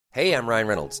Hey, I'm Ryan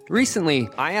Reynolds. Recently,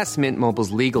 I asked Mint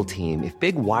Mobile's legal team if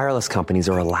big wireless companies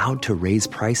are allowed to raise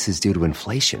prices due to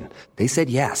inflation. They said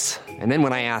yes. And then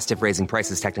when I asked if raising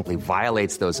prices technically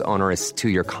violates those onerous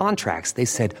two-year contracts, they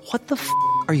said, "What the f***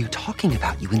 are you talking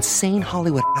about, you insane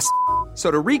Hollywood ass?" So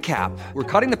to recap, we're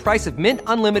cutting the price of Mint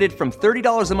Unlimited from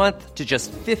 $30 a month to just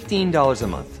 $15 a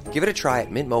month. Give it a try at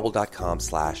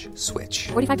mintmobile.com/switch.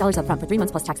 $45 up front for 3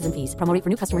 months plus taxes and fees. Promo rate for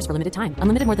new customers for limited time.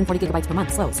 Unlimited more than 40 gigabytes per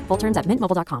month. Slows full terms at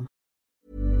mintmobile.com.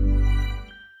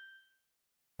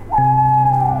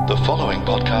 The following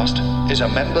podcast is a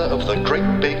member of the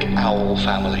Great Big Owl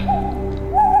family.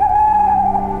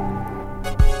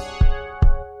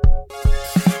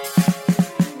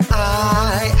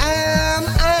 I am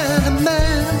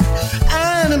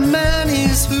and a man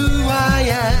is who I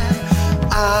am.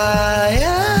 I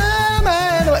am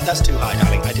Wait, that's too high,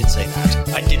 darling. I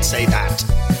did say that.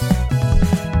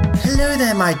 Hello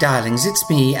there, my darlings. It's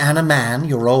me, Anna Mann,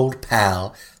 your old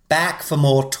pal, back for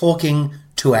more Talking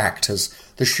to Actors,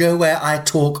 the show where I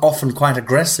talk often quite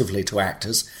aggressively to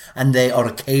actors, and they are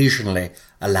occasionally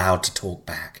allowed to talk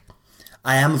back.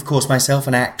 I am, of course, myself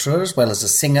an actor, as well as a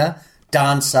singer,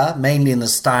 dancer, mainly in the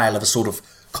style of a sort of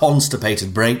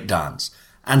constipated breakdance,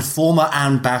 and former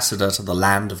ambassador to the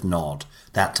land of Nod.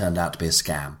 That turned out to be a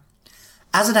scam.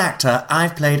 As an actor,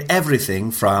 I've played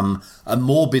everything from a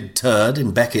morbid turd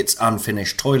in Beckett's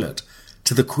Unfinished Toilet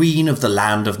to the Queen of the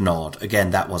Land of Nod.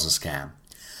 Again, that was a scam.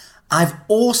 I've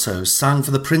also sung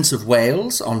for the Prince of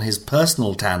Wales on his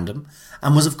personal tandem,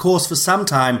 and was, of course, for some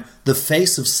time the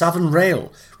face of Southern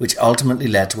Rail, which ultimately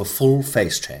led to a full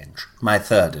face change. My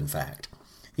third, in fact.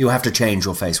 You have to change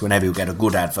your face whenever you get a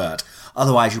good advert.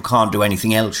 Otherwise you can't do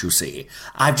anything else, you see.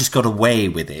 I've just got away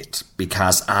with it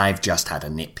because I've just had a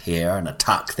nip here and a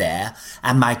tuck there,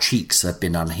 and my cheeks have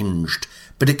been unhinged.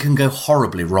 But it can go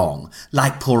horribly wrong,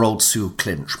 like poor old Sue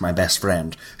Clinch, my best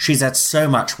friend. She's had so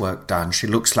much work done, she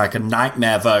looks like a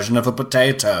nightmare version of a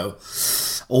potato.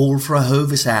 All for a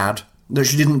Hovis ad that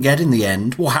she didn't get in the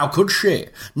end. Well, how could she?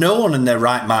 No one in their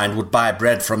right mind would buy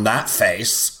bread from that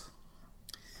face.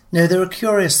 No, they're a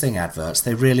curious thing, adverts.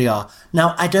 They really are.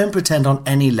 Now, I don't pretend on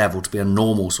any level to be a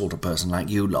normal sort of person like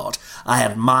you lot. I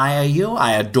admire you.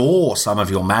 I adore some of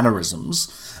your mannerisms.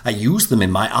 I use them in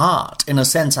my art. In a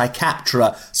sense, I capture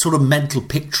a sort of mental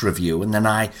picture of you, and then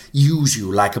I use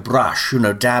you like a brush,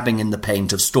 dabbing in the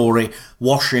paint of story,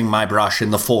 washing my brush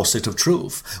in the faucet of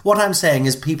truth. What I'm saying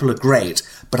is people are great,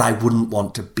 but I wouldn't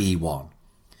want to be one.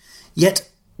 Yet,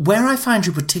 where I find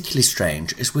you particularly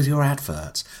strange is with your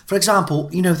adverts. For example,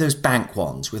 those bank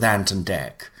ones with Ant and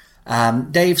Dec.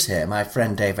 Dave's here, my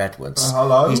friend Dave Edwards.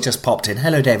 Hello. He's just popped in.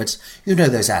 Hello, David. You know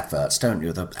those adverts, don't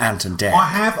you? The Ant and Dec. I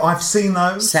have. I've seen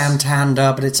those.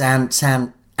 Santander, but it's Ant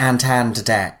and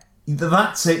Dec.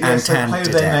 That's it, yes. They play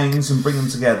with their names and bring them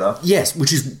together. Yes,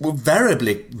 which is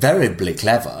variably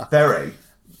clever. Very.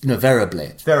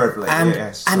 Variably. And,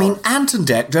 yes. I mean, Ant and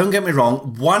Dec, don't get me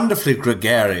wrong, wonderfully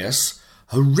gregarious,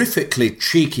 horrifically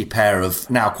cheeky pair of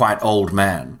now quite old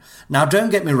men. Now, don't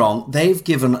get me wrong, they've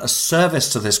given a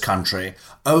service to this country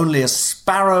only a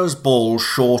sparrow's ball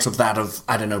short of that of,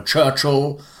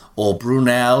 Churchill or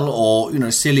Brunel or,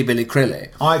 Silly Billy Crilly.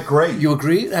 I agree. You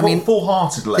agree? I mean,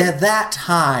 full-heartedly. They're that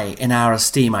high in our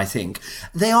esteem, I think.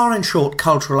 They are, in short,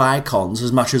 cultural icons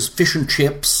as much as fish and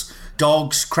chips,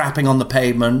 dogs crapping on the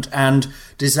pavement, and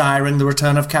desiring the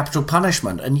return of capital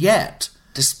punishment. And yet,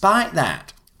 despite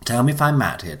that, tell me if I'm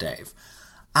mad here, Dave,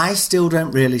 I still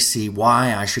don't really see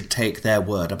why I should take their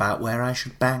word about where I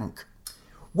should bank.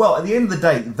 Well, at the end of the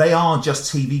day, they are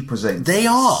just TV presenters. They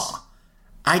are.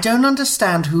 I don't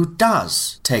understand who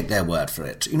does take their word for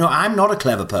it. I'm not a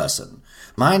clever person.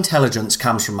 My intelligence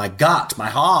comes from my gut, my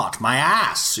heart, my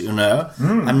ass,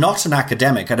 I'm not an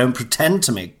academic. I don't pretend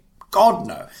to be. God,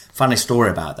 no. Funny story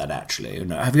about that, actually.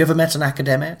 Have you ever met an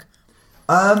academic?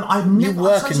 I've never. You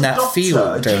work in that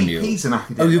field, don't you? GP's an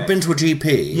academic. Oh, you've been to a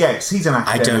GP? Yes, he's an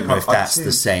academic. I don't know if that's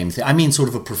the same thing. I mean, sort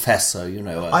of a professor,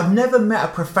 I've never met a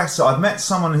professor. I've met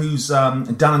someone who's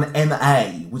done an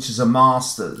MA, which is a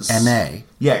master's. MA?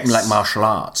 Yes. Like martial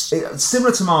arts?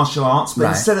 Similar to martial arts, but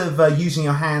right. Instead of using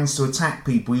your hands to attack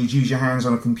people, you'd use your hands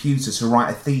on a computer to write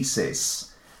a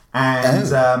thesis.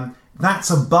 And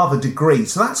that's above a degree.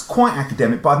 So that's quite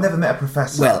academic, but I've never met a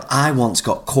professor. Well, I once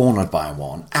got cornered by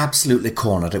one. Absolutely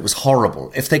cornered. It was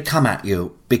horrible. If they come at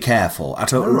you, be careful. I'll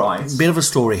tell you a bit of a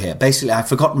story here. Basically, I've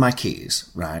forgotten my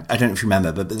keys, right? I don't know if you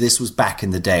remember, but this was back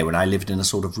in the day when I lived in a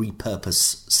sort of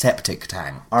repurposed septic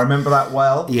tank. I remember that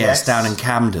well. Yes, down in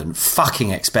Camden.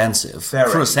 Fucking expensive. Very.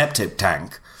 For a septic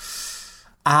tank.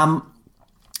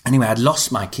 Anyway, I'd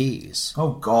lost my keys.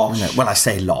 Oh, gosh. Well, I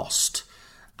say lost.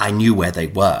 I knew where they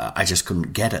were, I just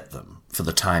couldn't get at them. for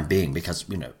the time being because,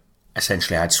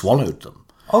 essentially I'd swallowed them.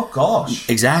 Oh, gosh.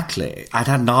 Exactly. I'd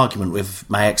had an argument with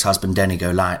my ex-husband, Denny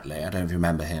Golightly, I don't know if you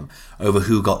remember him, over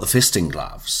who got the fisting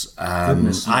gloves.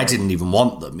 I didn't even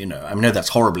want them, I know that's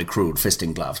horribly crude,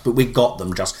 fisting gloves, but we got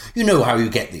them just, how you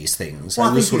get these things. Well,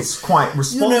 I think it's quite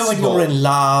responsible. When you're in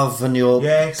love and you're...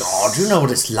 Yes. God, you know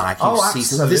what it's like.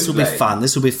 Absolutely. This will be fun,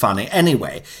 this will be funny.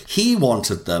 Anyway, he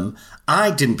wanted them.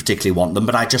 I didn't particularly want them,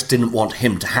 but I just didn't want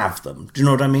him to have them. Do you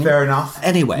know what I mean? Fair enough.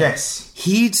 Anyway, yes.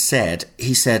 He said,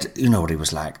 you know what he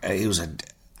was like?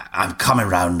 I'm coming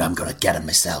round and I'm going to get them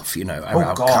myself,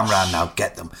 I'll come round and I'll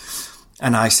get them.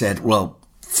 And I said, well,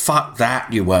 fuck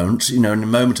that, you won't. In a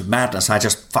moment of madness, I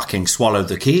just fucking swallowed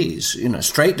the keys,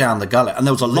 straight down the gullet. And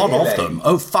there was a lot of them.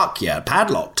 Oh, fuck yeah,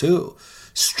 padlock too.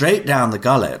 Straight down the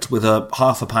gullet with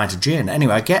half a pint of gin.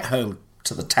 Anyway, I get home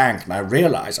to the tank and I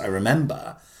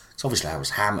remember... Obviously, I was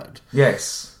hammered.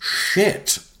 Yes.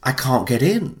 Shit, I can't get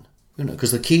in,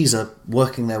 because the keys are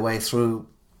working their way through.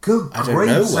 Good I don't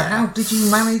know so where. how did you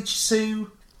manage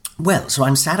to... Well, so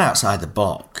I'm sat outside the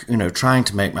block, trying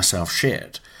to make myself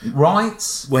shit.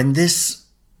 Right. When this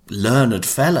learned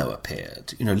fellow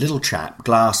appeared, little chap,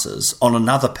 glasses, on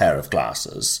another pair of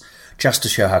glasses, just to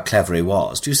show how clever he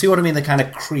was. Do you see what I mean? The kind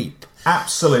of creep.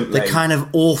 Absolutely. The kind of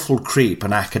awful creep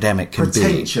an academic can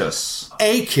Pretentious. be.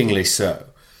 Achingly so.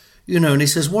 And he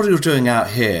says, what are you doing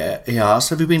out here? He asked,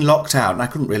 have you been locked out? And I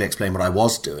couldn't really explain what I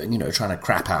was doing, trying to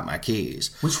crap out my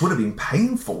keys. Which would have been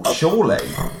painful, surely.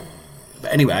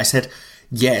 But anyway, I said,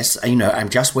 yes, I'm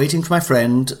just waiting for my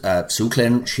friend, Sue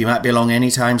Clint. She might be along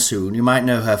any time soon. You might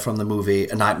know her from the movie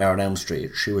A Nightmare on Elm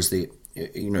Street. She was the,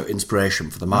 inspiration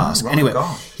for the mask. Right, anyway,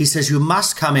 gosh. He says, you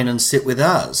must come in and sit with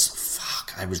us.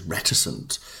 Fuck, I was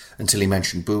reticent until he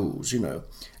mentioned booze,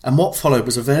 And what followed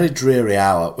was a very dreary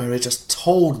hour where he just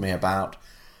told me about...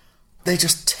 They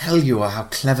just tell you how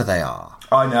clever they are.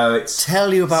 I know, it's...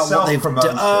 Tell you about what they've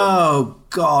done. Oh,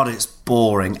 God, it's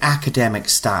boring. Academic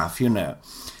stuff, And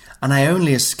I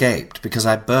only escaped because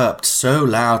I burped so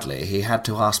loudly he had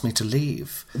to ask me to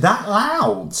leave. That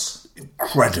loud?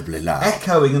 Incredibly loud.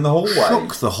 Echoing in the hallway?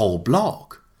 Shook the whole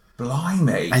block.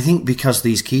 Blimey. I think because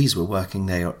these keys were working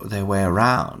their way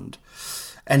around...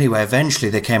 Anyway, eventually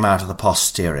they came out of the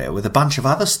posterior with a bunch of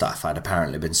other stuff I'd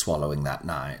apparently been swallowing that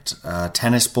night. A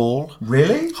tennis ball.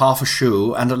 Really? Half a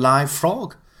shoe and a live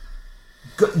frog.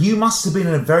 You must have been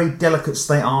in a very delicate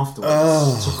state afterwards.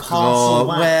 Oh, God.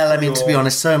 Well, to be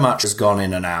honest, so much has gone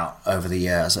in and out over the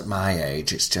years at my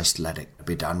age. It's just let it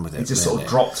be done with it. It just really. sort of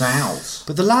dropped out.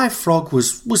 But the live frog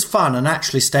was fun and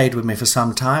actually stayed with me for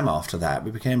some time after that.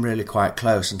 We became really quite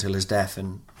close until his death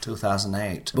in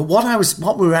 2008. But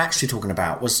what we were actually talking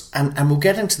about was, and we'll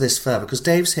get into this further because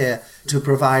Dave's here to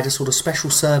provide a sort of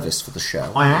special service for the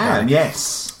show. I am,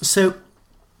 yes. So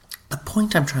the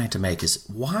point I'm trying to make is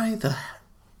why the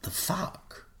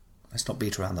fuck, let's not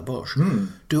beat around the bush,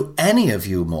 do any of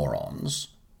you morons,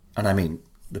 and I mean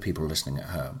the people listening at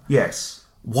home, yes,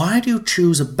 why do you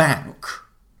choose a bank?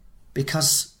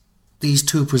 Because these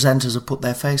two presenters have put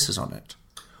their faces on it.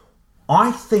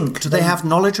 I think... Do they have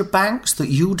knowledge of banks that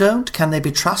you don't? Can they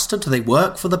be trusted? Do they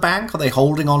work for the bank? Are they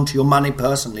holding on to your money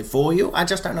personally for you? I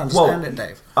just don't understand it,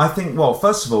 Dave. I think,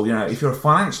 first of all, if you're a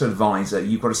financial advisor,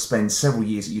 you've got to spend several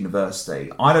years at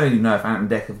university. I don't even know if Ant and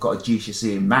Dec have got a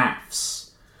GCSE in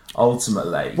maths,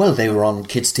 ultimately. Well, they were on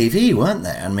kids' TV, weren't they?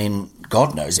 I mean,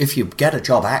 God knows, if you get a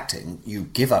job acting, you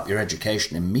give up your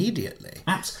education immediately.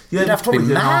 You'd have to be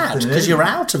mad because you're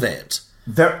out of it.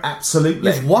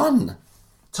 Absolutely. You've won.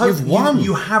 Totally. You've won.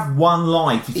 You have one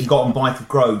life if you got on Bike of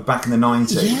Grove back in the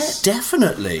 90s. Yeah,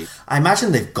 definitely. I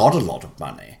imagine they've got a lot of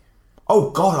money.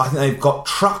 Oh, God, I think they've got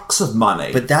trucks of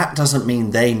money. But that doesn't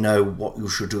mean they know what you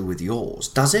should do with yours,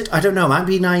 does it? I don't know. Am I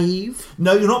being naive?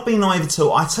 No, you're not being naive at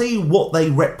all. I tell you what they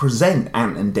represent,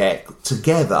 Ant and Dec,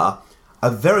 together, a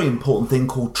very important thing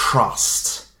called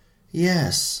trust.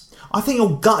 Yes. I think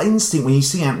your gut instinct when you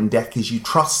see Ant and Dec is you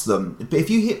trust them. But if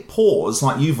you hit pause,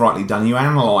 like you've rightly done, you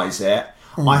analyse it,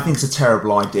 I think it's a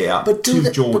terrible idea. But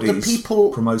Geordies the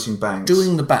people promoting banks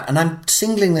doing the bank, and I'm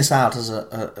singling this out as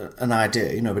an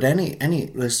idea, But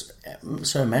there's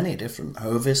so many different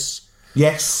Hovis.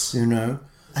 Yes,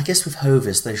 I guess with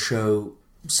Hovis they show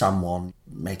someone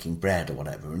making bread or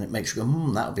whatever, and it makes you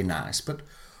go, that would be nice. But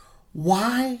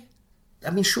why? I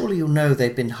mean, surely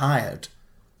they've been hired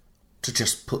to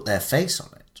just put their face on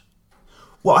it.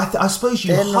 Well, I suppose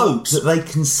you hope that they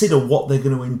consider what they're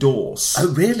going to endorse.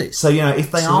 Oh, really? So, if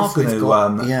they are going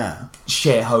to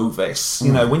share Hovis,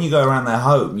 when you go around their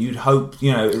home, you'd hope,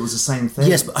 it was the same thing.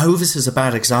 Yes, but Hovis is a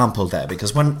bad example there,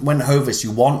 because when Hovis,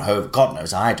 you want Hovis, God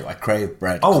knows I do, I crave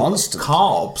bread constantly.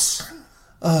 Carbs.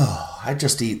 Oh, I'd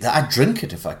just eat that. I'd drink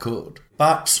it if I could.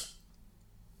 But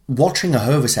watching a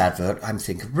Hovis advert, I'm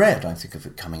thinking of bread. I think of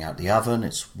it coming out the oven.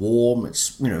 It's warm.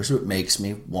 It's, so it makes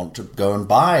me want to go and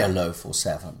buy a loaf or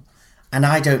 7. And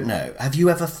I don't know. Have you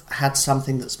ever had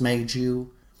something that's made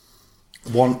you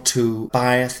want to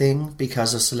buy a thing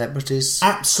because of celebrities?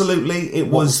 Absolutely. It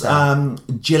was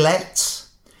Gillette.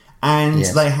 And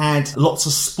they had lots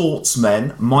of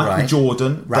sportsmen. Michael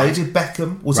Jordan, David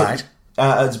Beckham was at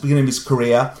the beginning of his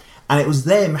career. And it was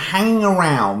them hanging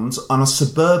around on a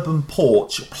suburban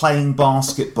porch playing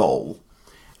basketball.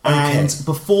 And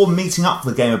before meeting up for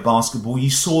the game of basketball,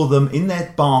 you saw them in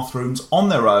their bathrooms on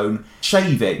their own,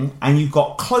 shaving, and you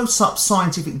got close-up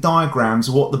scientific diagrams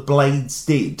of what the blades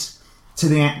did to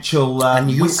the actual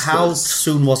whiskers. How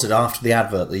soon was it after the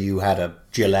advert that you had a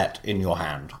Gillette in your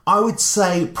hand? I would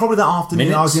say probably that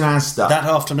afternoon. I was in Asda. That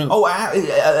afternoon? Oh,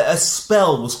 a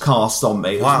spell was cast on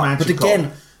me. It was magical. But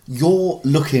again, you're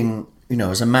looking,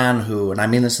 as a man who, and I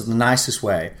mean this in the nicest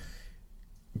way,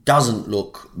 doesn't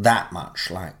look that much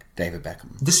like David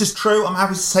Beckham. This is true. I'm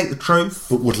happy to take the truth.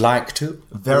 But would like to.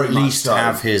 Very at much least so.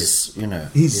 Have his,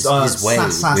 his way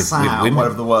with women.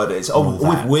 Whatever the word is.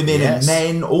 With women and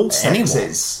men, all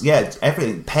sexes. Anyone. Yeah,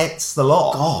 everything. Pets, the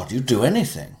lot. God, you'd do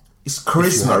anything. It's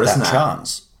charisma, isn't it?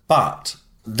 Chance. But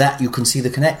that you can see the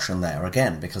connection there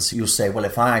again, because you'll say, well,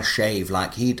 if I shave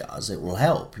like he does, it will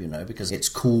help, because it's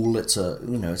cool, it's a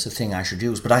thing I should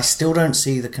use. But I still don't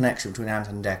see the connection between Ant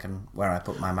and Dec and where I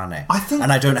put my money.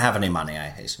 And I don't have any money, I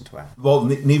hasten to add. Well,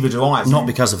 neither do I. Not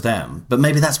because of them, but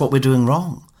maybe that's what we're doing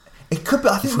wrong. It could be.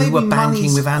 I think if maybe we were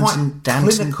banking with Ant and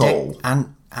Dec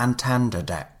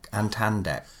and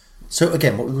Tandec. So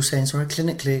again, what we were saying, sorry,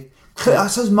 clinically. I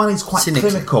suppose money's quite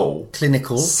clinical.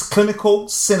 Clinical,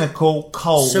 cynical,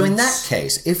 cold. So in that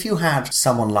case, if you had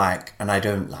someone like, and I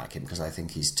don't like him because I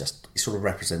think he sort of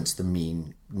represents the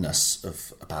meanness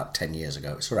of about 10 years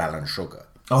ago, Sir Alan Sugar.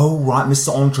 Oh, right,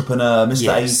 Mr. Entrepreneur, Mr.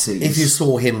 Yes. 80s. If you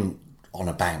saw him on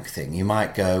a bank thing, you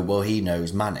might go, well, he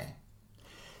knows money.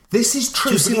 This is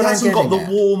true, but he hasn't got the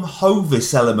warm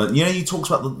Hovis element. You talked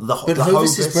about the But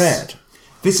Hovis is bread.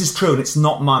 This is true, and it's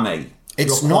not money.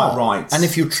 It's You're not quite right. And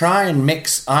if you try and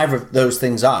mix either of those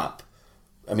things up,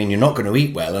 I mean, you're not going to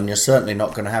eat well, and you're certainly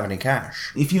not going to have any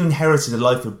cash. If you inherited a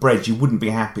loaf of bread, you wouldn't be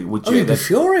happy, would you? Oh, you'd be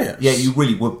furious. Yeah, you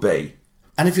really would be.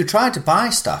 And if you tried to buy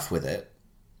stuff with it...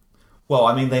 Well,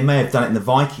 I mean, they may have done it in the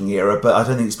Viking era, but I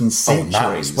don't think it's been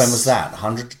centuries. When was that?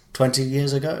 120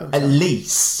 years ago? At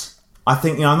least. I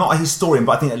think, I'm not a historian,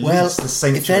 but I think at least the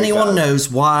century if anyone knows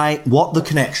what the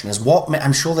connection is,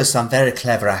 I'm sure there's some very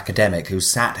clever academic who's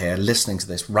sat here listening to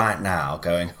this right now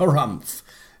going, harumph.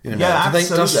 Yeah,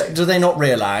 absolutely. Do they not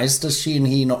realise, does she and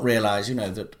he not realise,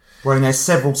 that... Wearing their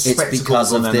several spectacles it's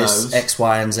because on of their this nose. X,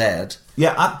 Y, and Z.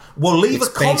 Yeah, well, leave it's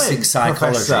a comment, basic psychology.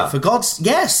 Professor. For God's...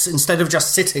 Yes, instead of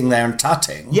just sitting there and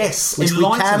tutting. Yes, which we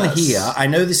can us. hear. I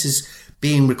know this is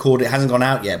being recorded, it hasn't gone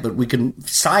out yet, but we can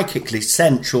psychically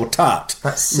sense your tut.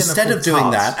 Instead of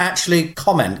doing that, actually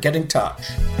comment, get in touch.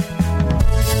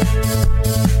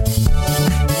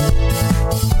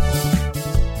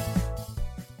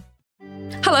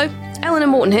 Hello, Eleanor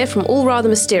Morton here from All Rather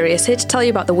Mysterious, here to tell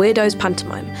you about the Weirdos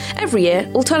pantomime. Every year,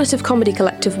 alternative comedy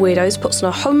collective Weirdos puts on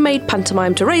a homemade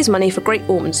pantomime to raise money for Great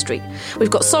Ormond Street. We've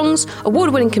got songs,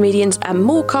 award-winning comedians, and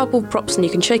more cardboard props than you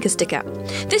can shake a stick at.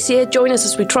 This year, join us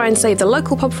as we try and save the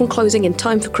local pub from closing in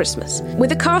time for Christmas.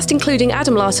 With a cast including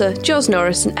Adam Larter, Giles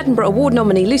Norris, and Edinburgh Award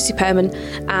nominee Lucy Pearman,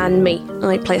 and me.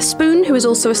 I play a spoon who is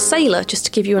also a sailor, just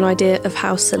to give you an idea of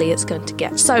how silly it's going to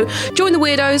get. So, join the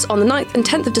Weirdos on the 9th and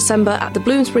 10th of December at the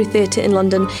Bloomsbury Theatre in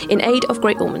London in aid of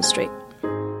Great Ormond Street.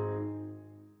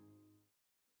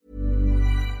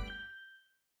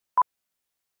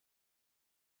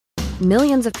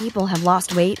 Millions of people have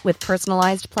lost weight with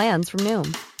personalized plans from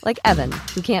Noom. Like Evan,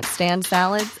 who can't stand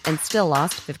salads and still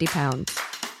lost 50 pounds.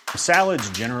 Salads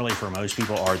generally for most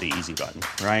people are the easy button,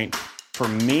 right? For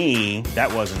me,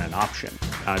 that wasn't an option.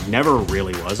 I never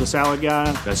really was a salad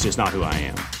guy. That's just not who I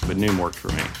am. But Noom worked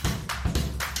for me.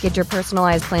 Get your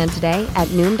personalized plan today at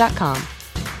Noom.com.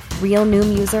 Real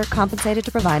Noom user compensated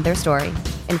to provide their story.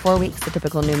 In 4 weeks, the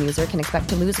typical Noom user can expect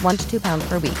to lose 1 to 2 pounds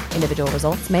per week. Individual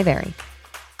results may vary.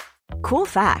 Cool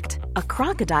fact, a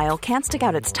crocodile can't stick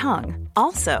out its tongue.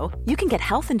 Also, you can get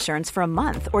health insurance for a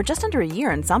month or just under a year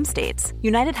in some states.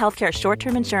 United Healthcare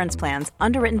short-term insurance plans,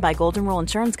 underwritten by Golden Rule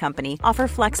Insurance Company, offer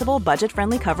flexible,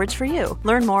 budget-friendly coverage for you.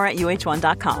 Learn more at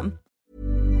uh1.com.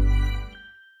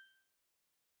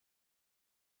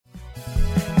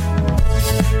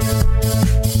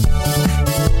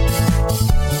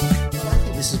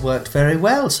 This has worked very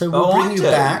well, so we'll bring you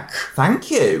back. Thank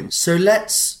you. So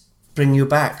let's bring you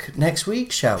back next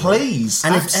week, shall we? Please,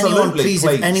 and absolutely,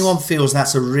 if anyone feels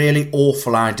that's a really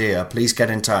awful idea, please get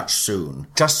in touch soon.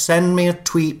 Just send me a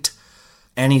tweet,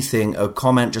 anything, a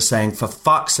comment just saying, for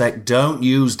fuck's sake, don't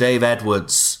use Dave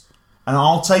Edwards. And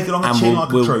I'll take it on the chin like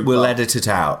a trooper. We'll edit it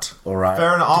out, all right?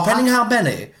 Fair enough. Depending how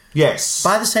many. Yes.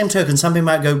 By the same token, some people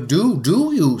might go,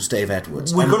 do use Dave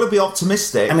Edwards. We've got to be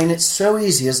optimistic. I mean, it's so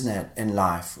easy, isn't it, in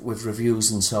life, with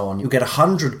reviews and so on. You get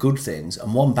 100 good things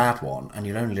and one bad one, and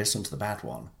you'll only listen to the bad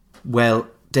one. Well,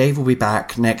 Dave will be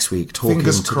back next week talking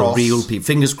to the real people.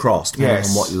 Fingers crossed, depending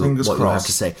on what you have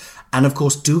to say. And, of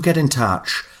course, do get in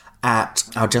touch at,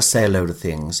 I'll just say a load of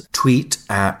things, tweet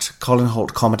at Colin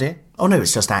Holt Comedy. Oh, no,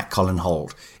 it's just at Colin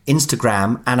Holt.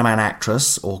 Instagram, Animan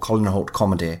Actress, or Colin Holt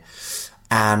Comedy.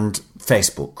 And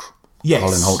Facebook. Yes.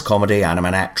 Colin Holt Comedy,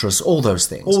 Animan Actress, all those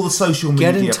things. All the social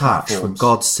media Get in touch, platforms. for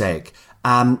God's sake.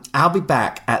 I'll be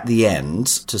back at the end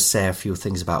to say a few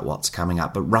things about what's coming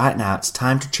up. But right now, it's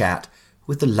time to chat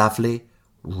with the lovely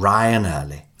Ryan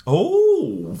Early.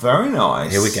 Oh, very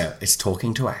nice. Here we go. It's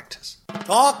Talking to Actors.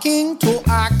 Talking to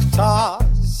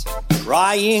actors,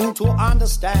 trying to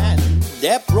understand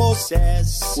their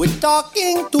process. We're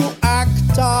talking to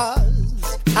actors.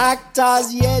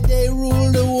 Actors, yeah, they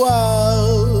rule the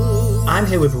world. I'm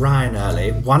here with Ryan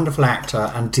Early, wonderful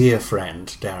actor and dear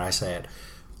friend, dare I say it.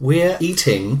 We're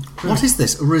eating, what is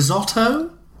this, a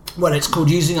risotto? Well, it's called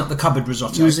Using Up the Cupboard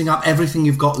Risotto. Using up everything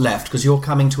you've got left, because you're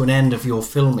coming to an end of your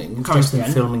filming. You've just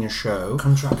been filming a show.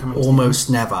 Contract coming Almost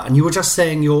never. And you were just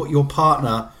saying your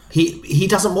partner, he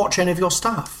doesn't watch any of your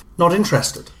stuff. Not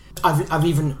interested. I've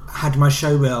even had my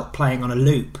show reel playing on a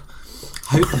loop.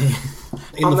 Hopefully.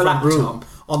 In the front room.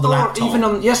 On the laptop. Even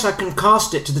on, yes, I can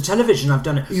cast it to the television. I've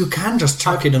done it. You can just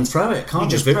chuck it and throw it,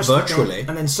 can't you? Just virtually.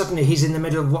 And then suddenly he's in the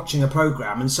middle of watching a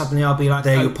programme, and suddenly I'll be like,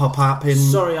 there, you pop up in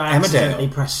sorry, I Emmerdale. accidentally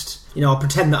pressed. I'll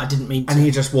pretend that I didn't mean to. And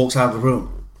he just walks out of the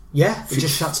room. Yeah, it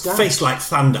just shuts down. Face like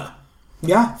thunder.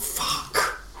 Yeah.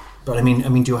 Fuck. But I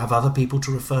mean, do you have other people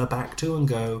to refer back to and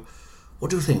go, what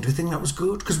do you think? Do you think that was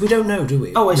good? Because we don't know, do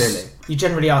we? Oh, really? You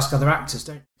generally ask other actors,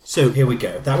 don't you? So here we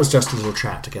go. That was just a little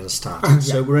chat to get us started. Yeah.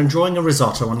 So we're enjoying a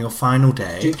risotto on your final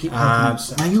day. Do you keep now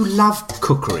you love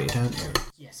cookery, don't you?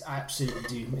 Yes, I absolutely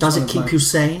do. Does it keep you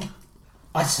sane?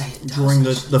 I'd say it does. During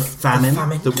the famine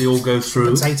that we all go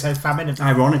through. Potato famine.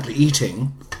 Ironically,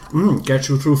 eating gets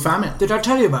you through famine. Did I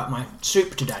tell you about my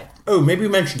soup today? Oh, maybe you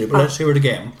mentioned it, but let's hear it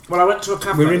again. Well, I went to a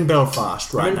cafe. We're in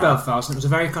Belfast right now. We're in Belfast, and it was a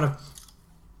very kind of...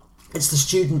 It's the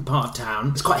student part of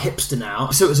town. It's quite hipster now.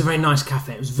 So it was a very nice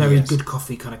cafe. It was a very good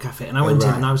coffee kind of cafe. And I went in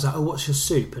and I was like, oh, what's your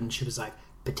soup? And she was like,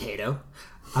 potato.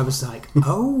 I was like,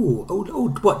 oh,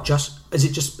 what, is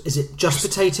it just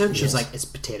potato? And she was like, it's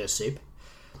potato soup.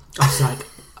 I was like,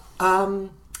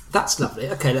 that's lovely.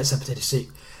 Okay, let's have potato soup.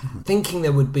 Thinking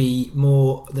there would be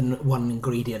more than one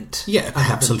ingredient. Yeah,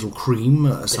 perhaps a little cream,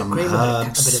 some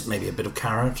herbs, maybe a bit of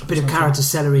carrot. A bit of carrot or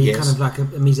celery, kind of like a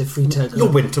mise frito. Your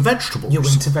winter vegetables. Your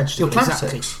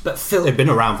classics. Exactly. But they've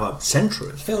been around for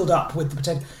centuries. Filled up with the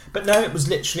potato. But no, it was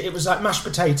like mashed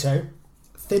potato,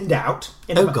 thinned out.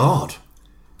 God.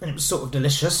 And it was sort of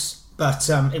delicious. But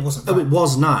it wasn't. Oh, it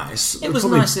was nice. It was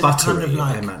nice in buttery,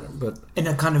 in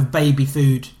a kind of baby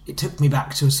food. It took me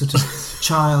back to a sort of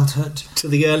childhood, to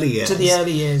the early years. The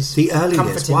early years.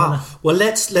 Wow. Well,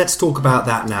 let's talk about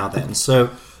that now then. So,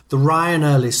 the Ryan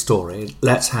Early story.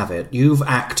 Let's have it. You've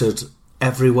acted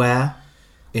everywhere,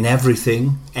 in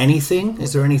everything, anything.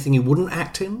 Is there anything you wouldn't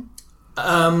act in?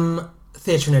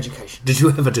 Theatre and education. Did you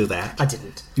ever do that? I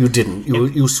didn't. You didn't.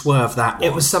 You swerved that one.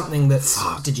 It was something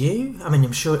that. Did you? I mean,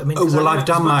 I'm sure. I mean, I've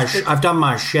done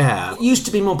my share. It used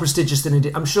to be more prestigious than it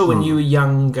did. I'm sure when you were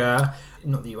younger.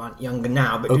 Not that you aren't younger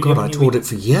now, but I taught it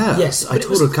for years. Yes, I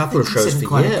taught a couple of shows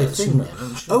for years.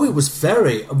 Oh, it was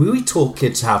very. We taught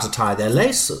kids how to tie their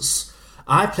laces.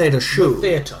 I played a shoe.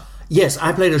 Theatre. Yes,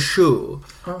 I played a shoe,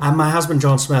 and my husband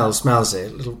John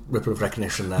Smelsy, a little ripple of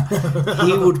recognition there.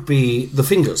 He would be the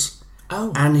fingers.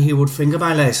 Oh. And he would finger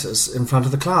my laces in front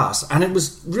of the class. And it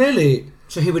was really...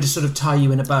 So he would just sort of tie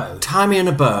you in a bow? Tie me in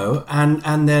a bow,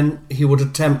 and then he would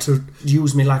attempt to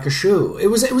use me like a shoe. It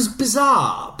was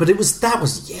bizarre, but that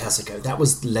was years ago. That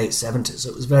was the late 70s.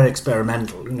 It was very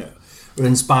experimental, We were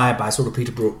inspired by sort of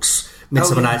Peter Brook's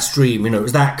Midsummer Night's Dream, It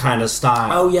was that kind of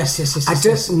style. Oh, yes. I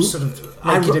just... Sort of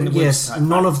naked in the woods. Yes,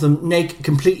 none of them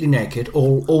completely naked,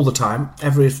 all the time.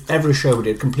 Every show we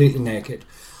did, completely naked.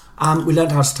 We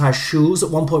learned how to tie shoes.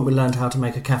 At one point, we learned how to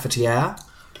make a cafetiere.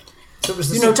 So it was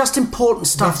just important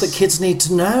stuff that kids need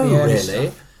to know,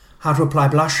 really. How to apply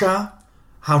blusher,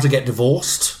 how to get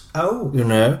divorced. Oh.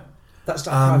 That's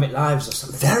like Private Lives or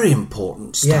something. Very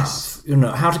important stuff.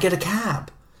 Yes. How to get a cab.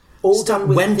 All done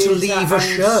with when to theatre leave a and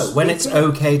show, when it's speaking.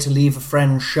 okay to leave a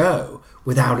friend's show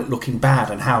without it looking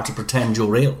bad, and how to pretend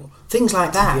you're ill. Things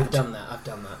like that. I've done that.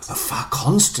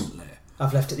 Constantly.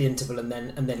 I've left at the interval and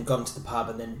then gone to the pub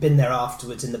and then been there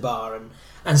afterwards in the bar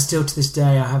and still to this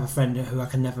day I have a friend who I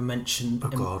can never mention. Oh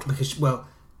God! Because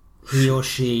he or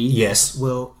she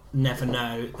will never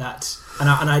know that. And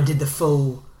I did the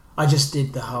full. I just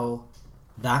did the whole.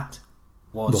 That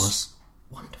was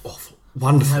wonderful. Awful.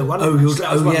 Wonderful. No,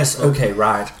 wonderful. Yes, okay,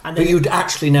 right. And but you'd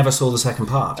actually never saw the second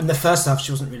part. And the first half,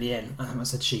 she wasn't really in. I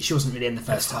said she wasn't really in the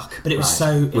first half. But it was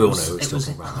so. We all know who he's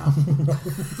talking about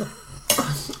now.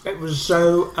 It was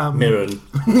so. Mirren.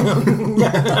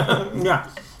 Yeah.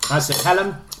 That's it.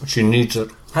 Helen. She needs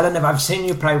it. Helen, I've seen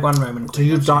you play one Roman Queen. So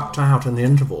you ducked out in the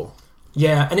interval?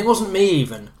 Yeah, and it wasn't me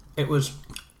even. It was.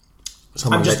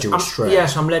 Someone led you astray.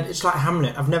 Yes, I'm led. It's like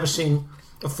Hamlet. I've never seen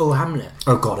a full Hamlet.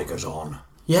 Oh God, it goes on.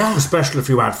 Yeah. Especially if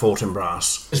you add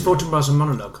Fortinbras. Is Fortinbras a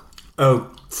monologue?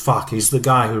 Oh, fuck, he's the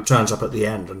guy who turns up at the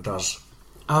end and does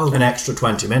an extra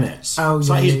 20 minutes. Oh, it's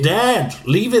like he's dead.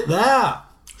 Leave it there.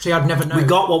 See, I'd never known. We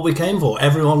got what we came for.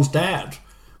 Everyone's dead.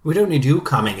 We don't need you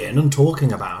coming in and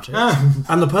talking about it.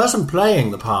 And the person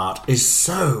playing the part is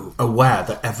so aware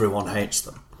that everyone hates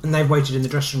them. And they've waited in the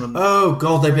dressing room. Oh,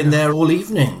 God, they've been there all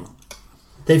evening.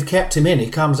 They've kept him in. He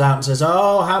comes out and says,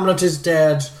 "Oh, Hamlet is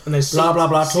dead." And there's blah, blah,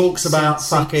 blah. Talks about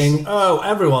fucking... Oh,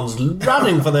 everyone's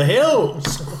running for the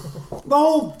hills. The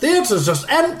whole theatre's just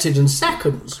emptied in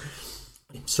seconds.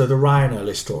 So the Ryan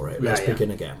Early story. Let's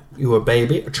begin again. You were a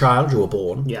baby, a child. You were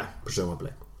born. Yeah.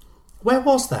 Presumably. Where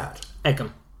was that?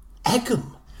 Egham.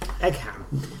 Egham.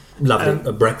 Egham. Lovely.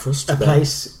 A breakfast. A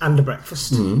place and a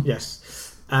breakfast. Mm.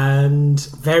 Yes. And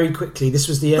very quickly, this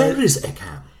was the... Where is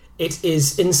Egham? It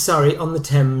is in Surrey on the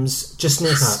Thames, just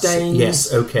near Staines.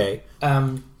 Yes, okay.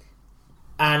 And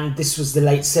this was the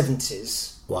late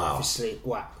 70s. Wow. Obviously,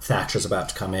 wow. Thatcher's about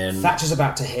to come in. Thatcher's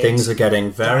about to hit. Things are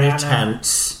getting very Diana,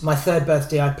 tense. My third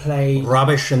birthday, I played...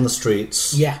 Rubbish in the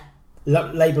streets. Yeah.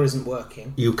 Labour isn't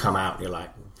working. You come out and you're like,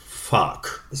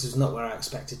 fuck. This is not where I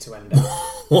expected to end up.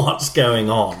 What's going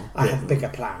on? I had bigger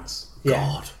plans. Yeah.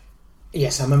 God.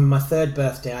 Yes, I remember my third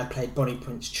birthday, I played Bonnie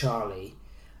Prince Charlie.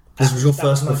 This was your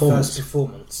first performance? First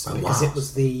performance, oh, because wow. it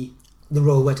was the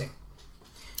royal wedding.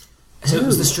 So it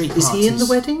was the street parties. Is he in the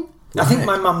wedding? I think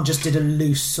my mum just did a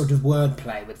loose sort of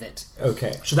wordplay with it.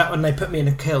 Okay. So that when they put me in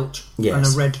a kilt and a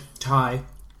red tie.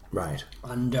 Right.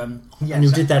 And and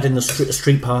you did that in the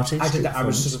street parties? I did that. I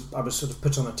was sort of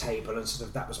put on a table, and sort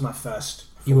of that was my first.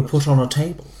 You were put on a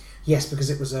table? Yes, because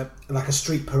it was like a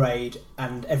street parade,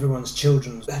 and everyone's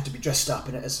children had to be dressed up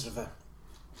in it as sort of a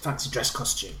fancy dress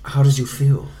costume. How did you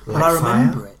feel? Like I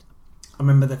remember it.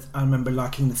 I remember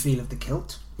liking the feel of the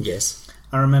kilt. Yes.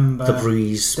 I remember the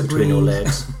breeze between your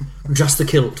legs. Just the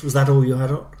kilt. Was that all you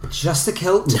had on? Just the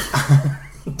kilt.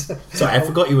 Sorry, I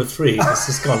forgot you were 3. This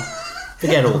is gone.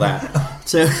 Forget all that.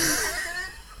 So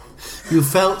you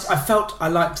felt. I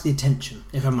liked the attention.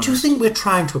 If I'm honest. Do you think we're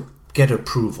trying to get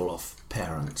approval of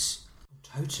parents?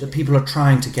 Totally. That people are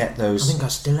trying to get those. I think I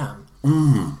still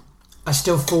am. I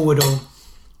still forward all.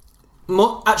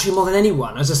 More than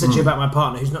anyone, as I said to you about my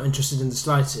partner, who's not interested in the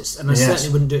slightest, and I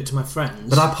certainly wouldn't do it to my friends.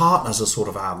 But our partners are sort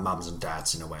of our mums and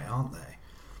dads in a way, aren't they?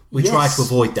 We try to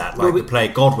avoid that, like we play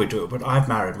God we do, but I've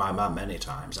married my mum many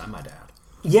times, and my dad.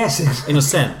 Yes. In a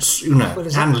sense, you know,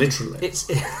 and literally.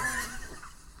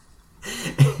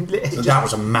 That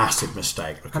was a massive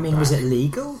mistake. I mean, was it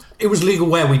legal? It was legal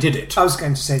where we did it. I was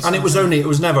going to say something. And it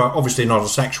was never, obviously not a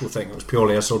sexual thing, it was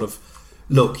purely a sort of,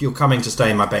 look, you're coming to stay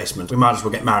in my basement, we might as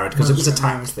well get married, because it was a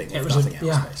tax thing, if nothing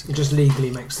else, basically. It just legally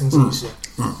makes things easier.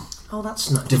 Oh, that's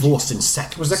nice. Divorced in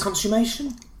seconds. Was there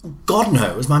consummation? God,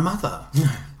 no, it was my mother. No.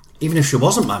 Even if she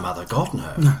wasn't my mother, God,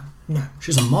 no. No.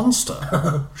 She's a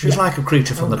monster. She's like a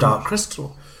creature from the Dark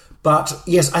Crystal. But,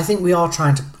 yes, I think we are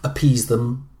trying to appease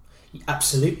them.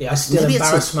 Absolutely. I still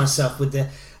embarrass myself with the...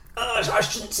 I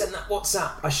shouldn't send that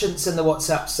WhatsApp. I shouldn't send the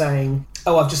WhatsApp saying,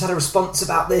 I've just had a response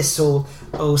about this, or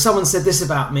someone said this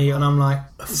about me, and I'm like,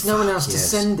 there's no one else to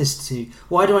send this to.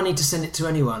 Why do I need to send it to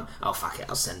anyone? Oh, fuck it,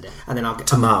 I'll send it. And then I'll get...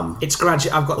 To mum. It's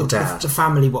graduate. I've got the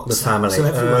family WhatsApp. The family. So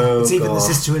everyone, it's even the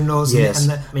sister-in-laws. Yes.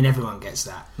 And everyone gets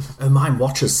that. Oh, mine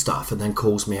watches stuff and then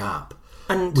calls me up.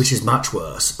 Which is much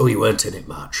worse. Oh, you weren't in it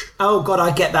much. Oh, God,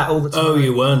 I get that all the time. Oh,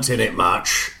 you weren't in it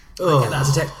much. I get that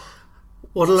as a text.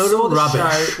 What a load of rubbish.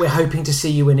 Show, we're hoping to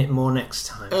see you in it more next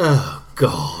time. Oh,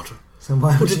 God. So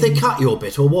why did they cut your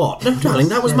bit or what? No, darling,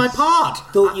 that was my part.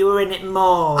 Thought you were in it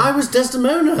more. I was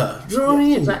Desdemona. Do you know what I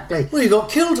mean? Exactly. Well, you got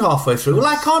killed halfway through. Well,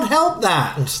 I can't help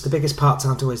that. Yes, the biggest parts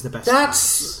aren't always the best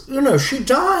parts. She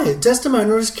died.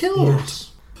 Desdemona is killed.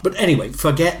 Yes. But anyway,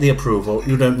 forget the approval.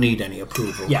 You don't need any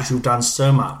approval because you've done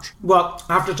so much. Well,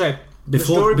 I have to say,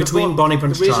 between Bonnie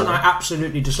Prince Charlie... The reason I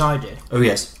absolutely decided... Oh,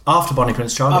 yes. After Bonnie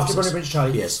Prince Charlie. After Bonnie Prince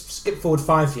Charlie, yes. Skip forward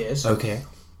 5 years. Okay.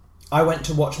 I went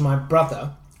to watch my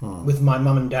brother with my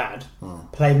mum and dad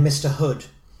play Mr. Hood.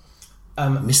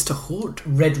 Mr. Hood?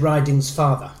 Red Riding's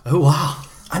father. Oh, wow.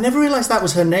 I never realised that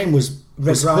was her name was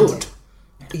Red Riding. Hood.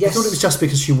 Yes. I thought it was just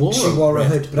because she wore a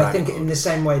hood. But I think in the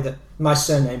same way that my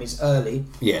surname is Early...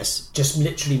 Yes. Just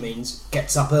literally means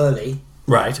gets up early.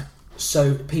 Right.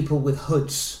 So people with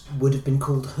hoods would have been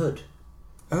called Hood.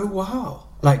 Oh, wow.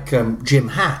 Like Jim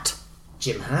Hat.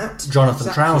 Jim Hat.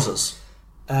 Jonathan Trousers.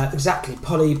 Exactly.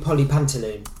 Polly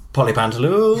Pantaloon. Polly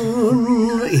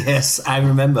Pantaloon. Yes, I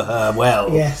remember her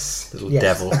well. Yes. Little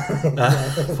devil.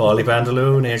 Polly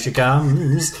Pantaloon, here she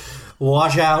comes.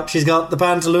 Watch out, she's got the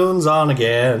pantaloons on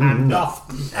again. And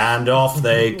off. And off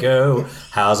they go.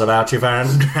 How's about your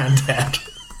granddad?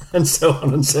 And so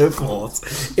on and so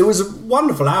forth. It was a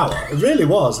wonderful hour. It really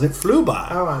was. And it flew by.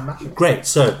 Oh, I imagine. Great.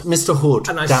 So, Mr. Hood,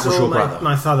 and I that was saw your brother.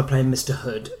 my father playing Mr.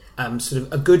 Hood. Sort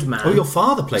of a good man. Oh, your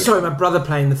father played... Sorry, my brother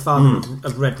playing the father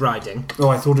of Red Riding. Oh,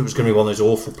 I thought it was going to be one of those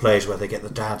awful plays where they get the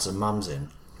dads and mums in.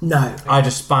 No. I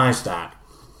despised that.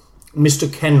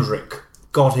 Mr. Kendrick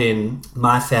got in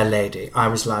My Fair Lady. I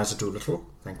was Liza Doolittle.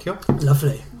 Thank you.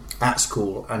 Lovely. At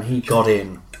school, and he got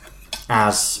in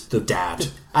as the dad.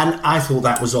 And I thought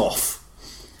that was off.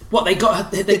 What, they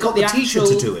got the teacher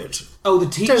to do it. Oh, the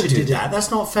teacher did that. That's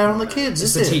not fair on the kids,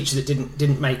 is it? The teacher that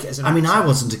didn't make it as an actor. I mean, I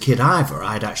wasn't a kid either.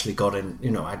 I'd actually got in,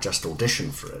 I'd just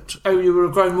auditioned for it. Oh, you were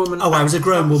a grown woman? Oh, I was a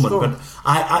grown woman, but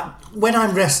I when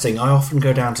I'm resting, I often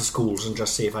go down to schools and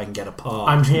just see if I can get a part.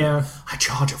 I'm here. I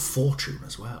charge a fortune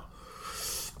as well.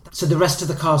 So the rest of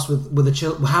the cast were the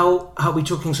children. How are we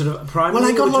talking sort of primary?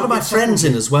 Well, I got a lot of my friends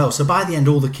in as well. So by the end,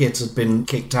 all the kids had been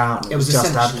kicked out. It was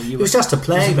just a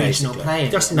play, basically.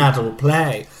 Just an adult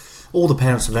play. All the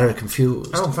parents are very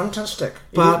confused. Oh, fantastic!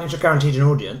 But it's guaranteed an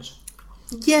audience.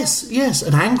 Yes,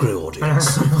 an angry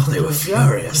audience. They were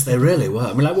furious. They really were.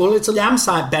 I mean, it's a damn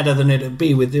sight better than it'd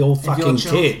be with the old fucking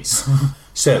kids.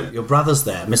 So, your brother's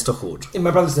there, Mr. Hood.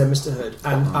 My brother's there, Mr. Hood.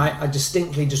 And I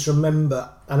distinctly just remember,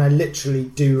 and I literally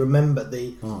do remember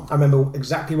I remember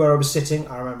exactly where I was sitting.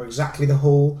 I remember exactly the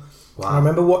hall. Wow. I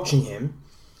remember watching him.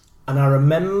 And I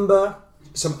remember,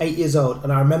 I'm 8 years old,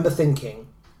 and I remember thinking,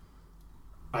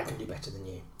 I can do better than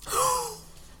you.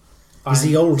 Is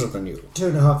he older than you?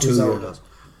 2.5 years older.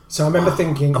 So I remember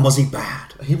thinking... And was he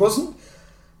bad? He wasn't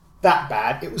that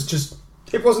bad.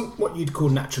 It wasn't what you'd call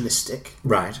naturalistic.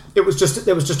 Right. There was just a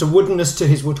woodenness to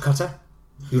his woodcutter.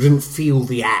 You didn't feel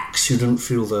the axe. You didn't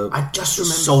feel the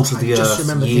salt of the earth. I just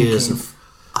remember thinking,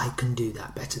 I can do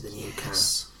that better than you can.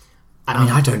 And I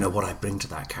mean, I don't know what I bring to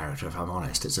that character, if I'm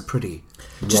honest. It's a pretty...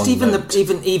 Just even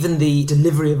the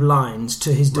delivery of lines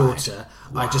to his daughter,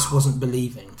 I just wasn't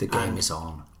believing. The game is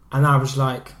on. And I was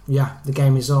like, yeah, the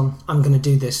game is on. I'm going to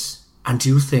do this. And do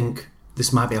you think...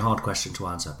 This might be a hard question to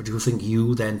answer, but do you think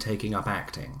you then taking up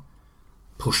acting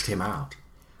pushed him out?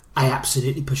 I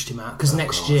absolutely pushed him out, because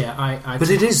next year I... But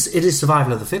it is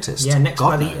survival of the fittest. Yeah,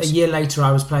 a year later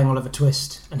I was playing Oliver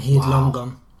Twist, and he had long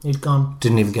gone. He'd gone.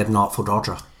 Didn't even get an Artful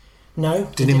Dodger. No.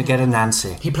 Didn't even get a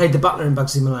Nancy. He played the butler in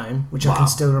Bugsy Malone, which I can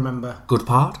still remember. Good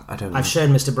part? I don't know. I've shown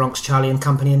Mr. Bronx, Charlie and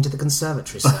Company into the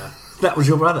conservatory, sir. That was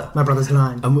your brother? My brother's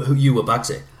line. And you were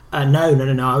Bugsy?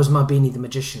 No. I was Marbini the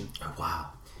Magician. Oh, wow.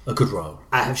 A good role.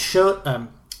 I have shown... oh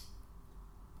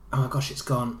my gosh, it's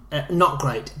gone. Not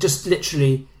great. Just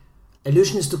literally...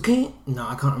 Illusionist du King? No,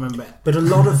 I can't remember it. But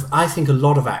I think a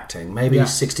lot of acting, maybe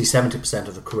 60-70%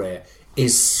 of the career,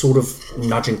 is sort of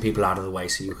nudging people out of the way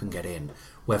so you can get in.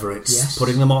 Whether it's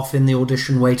putting them off in the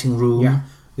audition waiting room,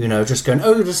 just going,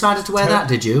 oh, you decided to wear that,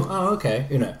 did you? Oh, okay,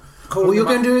 Well, you're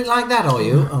going to do it like that, are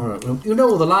you? Oh, right. You know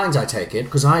all the lines, I take it,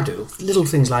 because I do. Little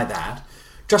things like that.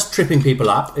 Just tripping people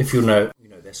up, if they're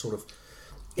sort of...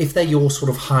 If they're your sort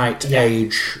of height,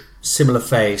 age, similar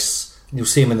face, and you'll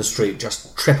see them in the street,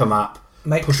 just trip them up,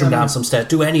 push them down some stairs,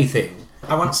 do anything.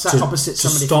 I once sat opposite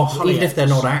somebody stop, even if they're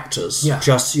not actors,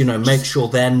 just, make sure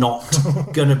they're not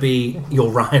going to be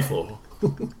your rival.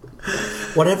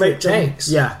 Whatever it takes.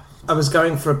 Yeah. I was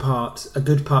going for a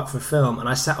good part for a film, and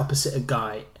I sat opposite a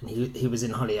guy, and he was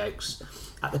in Hollyoaks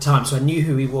at the time, so I knew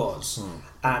who he was.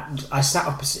 And I sat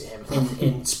opposite him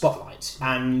in Spotlight,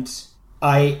 and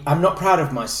I'm not proud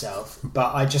of myself,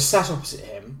 but I just sat opposite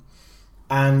him,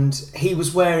 and he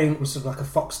was wearing sort of like a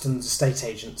Foxton's estate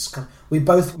agent's we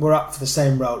both were up for the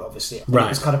same role, obviously. Right. It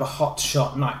was kind of a hot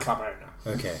shot nightclub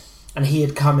owner. Okay. And he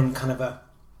had come in kind of a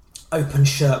open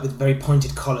shirt with very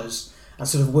pointed collars and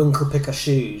sort of winkle picker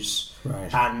shoes,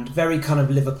 and very kind of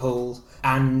Liverpool,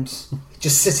 and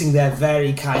just sitting there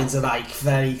very kinds of like,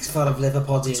 very full of liver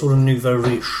poddy. Sort of nouveau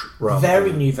riche.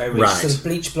 Very nouveau riche. Right. Sort of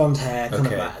bleach blonde hair, kind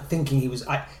of like, thinking he was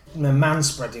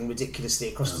man-spreading ridiculously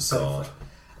across the sofa.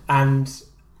 God.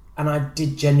 And I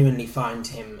did genuinely find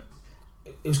him...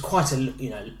 It was quite a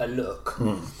look.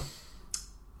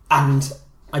 And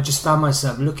I just found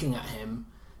myself looking at him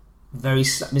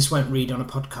this won't read on a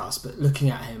podcast, but looking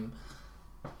at him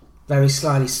very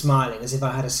slyly smiling as if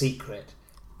I had a secret,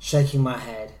 shaking my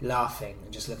head, laughing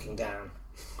and just looking down.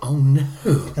 Oh no.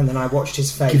 And then I watched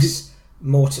his face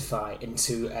mortify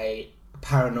into a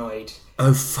paranoid...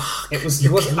 Oh fuck! I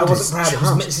wasn't proud. It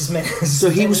was Mrs. Minutes.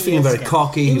 So he was feeling very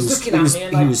cocky. He was looking at me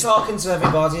and like talking to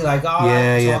everybody, like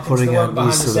talking putting to the one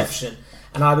behind sort reception.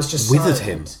 And I was just withered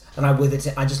silent. him. And I withered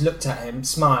him. I just looked at him,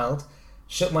 smiled,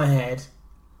 shook my head,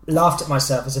 laughed at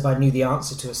myself as if I knew the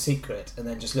answer to a secret, and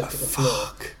then just looked at the floor.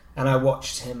 And I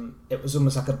watched him. It was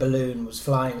almost like a balloon was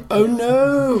flying. Oh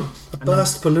no! A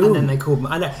burst balloon. And then they called me.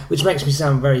 I know, which makes me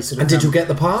sound very sort of. And did you get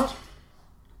the part?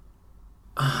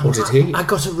 Or did he? I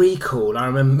got a recall. I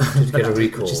remember. Did you get a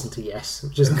recall? Which isn't a yes.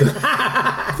 Which isn't good.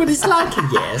 But it's like a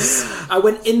yes. I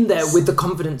went in there with the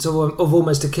confidence of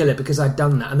almost a killer because I'd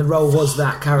done that, and the role was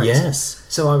that character. Yes.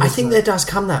 So I think there does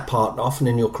come that part often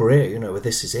in your career, where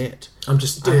this is it. I'm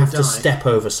just. I have to step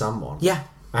over someone. Yeah.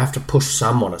 I have to push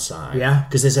someone aside. Yeah.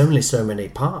 Because there's only so many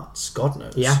parts. God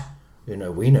knows. Yeah.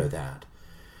 We know that.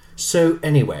 So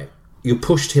anyway, you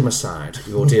pushed him aside,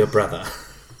 your dear brother.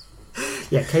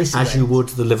 Yeah, Casey. As you would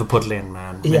the Liverpudlian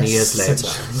man many years later.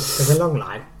 There's a long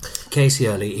line. Casey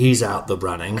Early, he's out the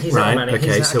running, he's right? Out running.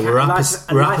 Okay, so we're up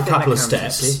a couple of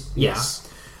steps. Yes.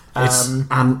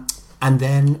 And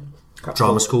then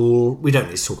drama school. We don't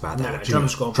need to talk about that. No, drama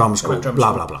school. Drama school. Blah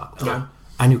blah blah. Yeah.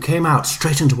 And you came out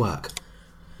straight into work.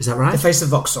 Is that right? The Face of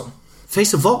Vauxhall.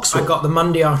 Face of Vauxhall. I got the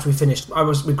Monday after we finished.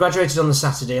 We graduated on the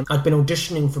Saturday. I'd been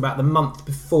auditioning for about the month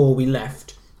before we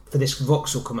left for this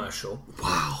Vauxhall commercial.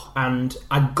 Wow. And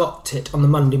I got it on the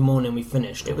Monday morning we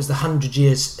finished. It was the 100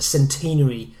 Years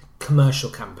Centenary commercial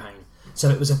campaign. So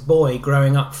it was a boy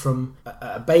growing up from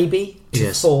a baby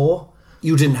to 4.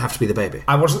 You didn't have to be the baby.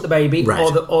 I wasn't the baby, right.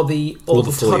 or the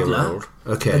toddler.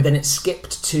 Okay. But then it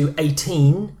skipped to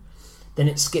 18. Then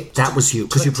it skipped. That was you,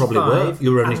 because you probably were.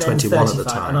 You were only 21 at the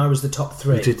time, and I was the top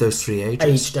 3. You did those 3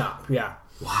 ages. Aged up, yeah.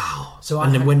 Wow. So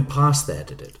then went past there,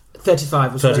 did it?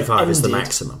 35 was 35 is the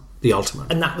maximum, the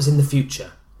ultimate, and that was in the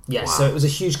future. Yeah, wow. So it was a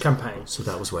huge campaign. So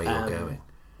that was where you were going.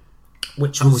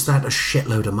 Was that a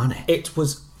shitload of money? It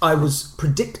was. I was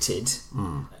predicted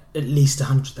at least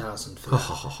 100,000 for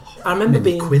that. I remember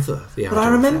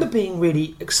being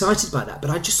really excited by that.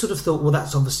 But I just sort of thought, well,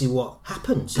 that's obviously what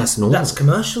happens. That's normal. That's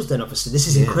commercials. Then obviously, this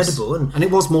is incredible, and it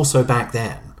was more so back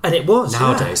then. And it was.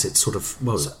 Nowadays, it's sort of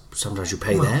sometimes you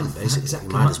pay them. Basically, exactly.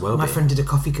 You might as well. My friend did a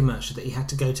coffee commercial that he had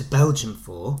to go to Belgium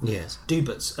for. Yes.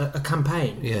 Dubert's a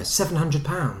campaign. Yes. £700.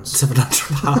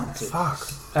 £700. Fuck.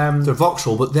 The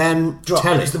Vauxhall, but then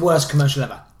it's the worst commercial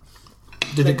ever.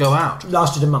 Did it go out?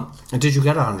 Lasted a month. And did you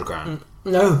get 100 grand?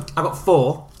 No, I got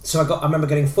 4. So I remember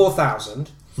getting 4,000,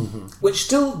 which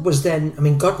still was then. I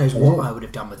mean, God knows what I would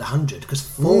have done with 100, because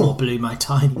 4 blew my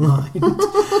tiny mind.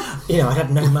 I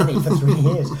had no money for 3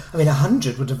 years. I mean,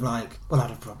 100 would have I'd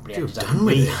have probably ended up in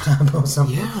rehab or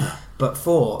something. Yeah. But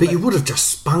 4. But you would have just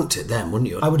spunked it then, wouldn't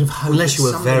you? I would have hoped. Unless you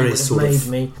were very sort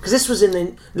of. Because this was in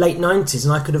the late 90s,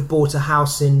 and I could have bought a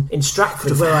house in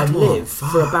Stratford where I live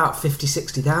for about 50,000,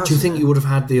 60,000. Do you think you would have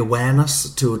had the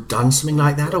awareness to have done something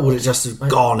like that, or would it just have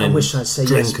gone in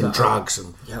drink and drugs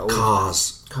and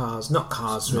cars? Not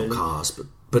cars, really. Not cars,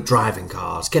 but driving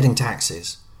cars, getting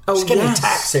taxis. Oh, just getting a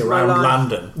taxi around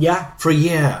London. Yeah. For a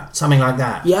year, something like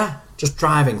that. Yeah. Just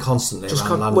driving constantly around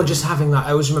London. Well, just having that.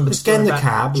 I always remember just getting the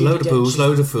cab, load of booze,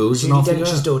 load of food, and off you go. Judy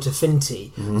Dench's daughter,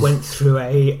 Finty, went through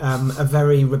a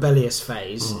very rebellious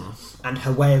phase, and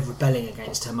her way of rebelling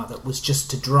against her mother was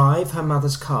just to drive her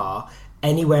mother's car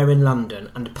anywhere in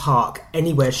London and park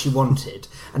anywhere she wanted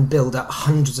and build up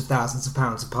hundreds of thousands of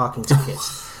pounds of parking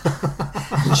tickets.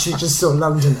 And she just saw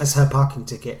London as her parking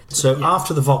ticket. So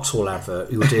after the Vauxhall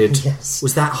advert you did,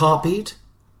 was that Heartbeat?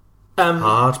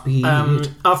 Heartbeat.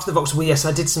 After the Vauxhall, yes,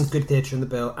 I did some good theatre in the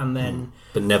Bill, and then...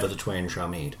 But never the twain shall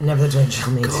meet. Never the twain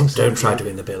shall meet. God, don't try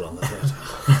doing the Bill on the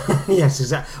theatre. Yes,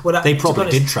 exactly. Well, they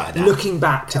probably did try that. Looking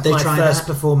back at my first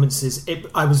performances,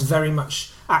 I was very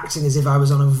much acting as if I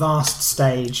was on a vast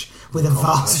stage with a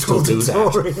vast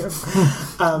auditorium.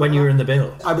 When you were in the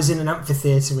Bill? I was in an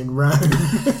amphitheatre in Rome.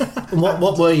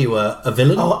 What were you, a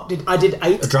villain? I did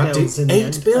 8 bills in the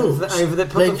end. 8 bills? Over the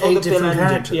different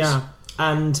characters? Yeah.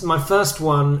 And my first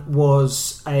one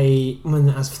was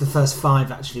as for the first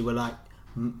 5 actually were like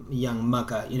young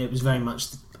mugger. It was very much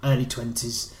early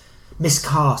 20s.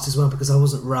 Miscast as well, because I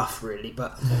wasn't rough really,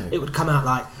 but it would come out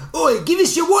like, "Oi, give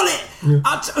us your wallet!"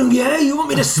 Yeah, you want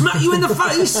me to smack you in the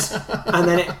face?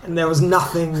 And there was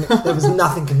nothing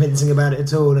convincing about it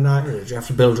at all. And did you have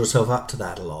to build yourself up to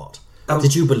that a lot?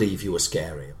 Did you believe you were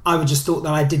scary? I would just thought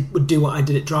that I would do what I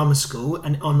did at drama school,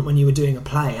 and when you were doing a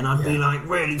play, and I'd be like,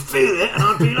 really feel it, and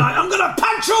I'd be like, I'm gonna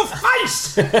punch your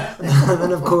face. And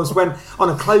then of course, when on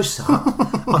a close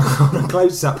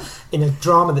up in a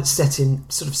drama that's set in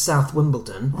sort of South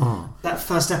Wimbledon, that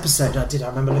first episode I did, I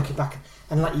remember looking back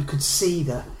and like you could see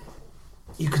the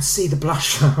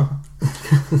blusher.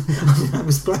 I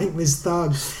was playing this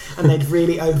thug, and they'd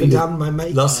really overdone my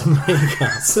makeup. Lots of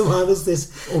makeup. So I was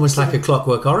this almost like a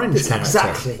Clockwork Orange character.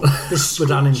 Exactly. This but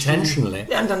unintentionally.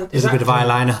 Yeah, There's a bit of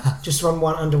eyeliner. Just from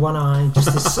under one eye.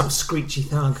 Just this sort of screechy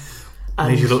thug.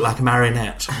 Made you look like a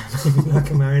marionette. Like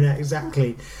a marionette,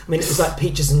 exactly. I mean, it was like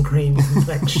peaches and cream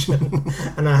complexion,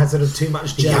 and I had sort of too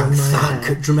much gel in my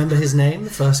hair. Do you remember his name,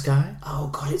 the first guy? Oh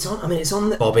God, it's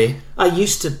on. Bobby. I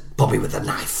used to Bobby with a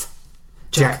knife.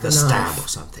 Jack the Stab or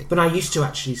something. But I used to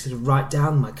actually sort of write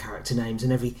down my character names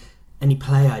in any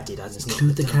play I did. I just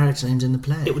include the character names in the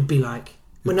play. It would be like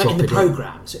in the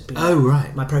programmes. It'd be like,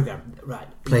 right. My programme, right.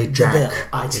 Played Jack. Bill,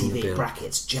 ITV,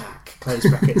 brackets, Jack, close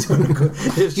brackets.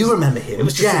 You remember him? It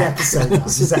was Jack. Just an episode.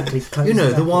 That's exactly. You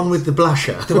know, the one with the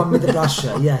blusher. The one with the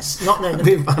blusher, yes. It'd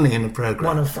be funny in a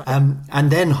programme.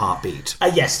 And then Heartbeat.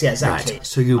 Yes, exactly. Right.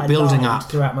 So you're building up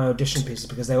throughout my audition pieces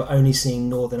because they were only seeing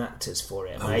northern actors for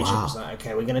it. My agent was like,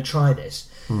 "Okay, we're going to try this."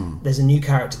 There's a new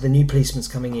character, the new policeman's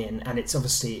coming in, and it's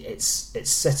obviously it's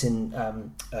set in.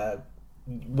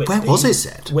 Whitby. Where was it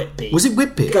set? Whitby. Was it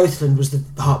Whitby? Goathland was the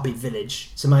Heartbeat village.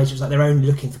 So my agent was like, they're only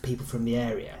looking for people from the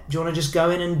area. Do you want to just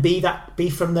go in and be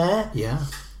from there? Yeah.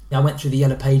 I went through the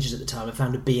Yellow Pages at the time. I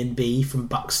found a B&B from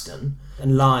Buxton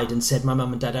and lied and said my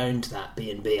mum and dad owned that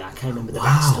B&B. I came in with a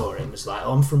backstory and was like,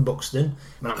 I'm from Buxton.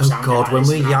 When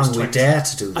we're young, we dare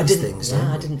to do these things.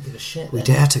 I didn't give a shit. We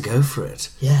dare to go for it.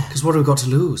 Yeah. Because what have we got to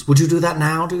lose? Would you do that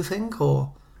now, do you think?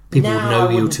 Or people would know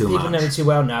you too much? People know me too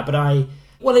well now, but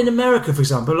Well, in America, for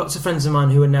example, lots of friends of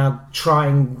mine who are now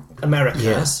trying America.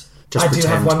 Yes. I do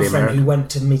have one friend who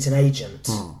went to meet an agent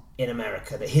in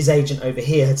America that his agent over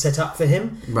here had set up for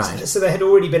him. Right. So there had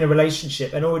already been a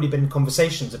relationship and already been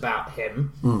conversations about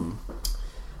him.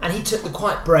 And he took the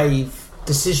quite brave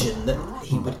decision that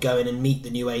he would go in and meet the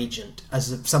new agent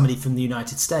as somebody from the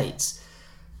United States.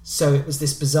 So it was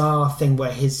this bizarre thing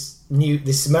where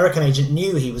this American agent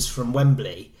knew he was from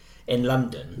Wembley in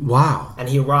London. Wow. And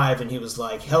he arrived and he was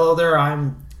like, hello there,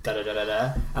 I'm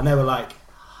da-da-da-da-da. And they were like,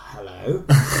 hello.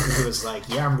 And he was like,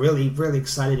 yeah, I'm really, really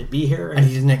excited to be here. And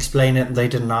he didn't explain it and they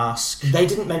didn't ask? They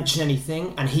didn't mention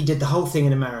anything, and he did the whole thing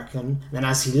in American. And then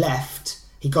as he left,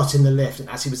 he got in the lift, and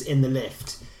as he was in the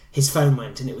lift, his phone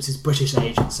went, and it was his British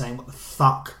agent saying, what the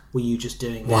fuck were you just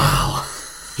doing there? Wow.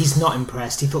 He's not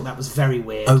impressed. He thought that was very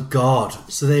weird. Oh, God.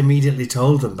 So they immediately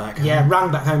told them back home? Yeah,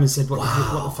 rang back home and said, what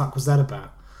the fuck was that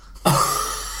about?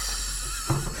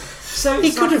 So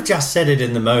he could have just said it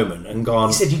in the moment and gone.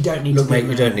 He said, "You don't need to. Look, mate,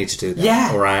 you don't need to do that." Yeah,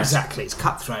 all right, exactly. It's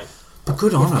cutthroat. But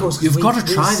good on him. You've got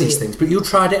to try these things. But you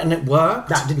tried it and it worked.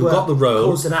 That did you work. Got the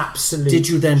role. Caused an absolute. Did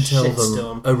you then tell shitstorm.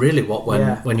 them? Oh, really? What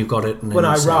when you got it? And when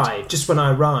I arrived, just when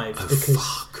I arrived, because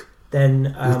fuck.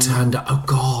 Then you turned up. Oh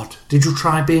God! Did you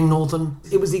try being Northern?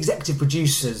 It was the executive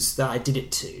producers that I did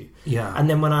it to. Yeah. And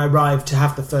then when I arrived to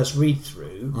have the first read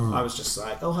through, I was just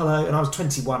like, "Oh, hello," and I was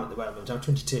 21 at the moment. I was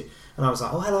 22, and I was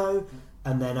like, "Oh, hello."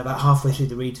 And then about halfway through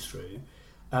the read-through,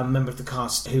 a member of the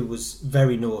cast who was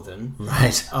very northern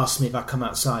asked me if I'd come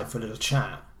outside for a little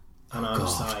chat. And I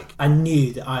was like, I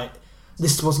knew that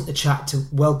this wasn't the chat to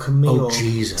welcome me or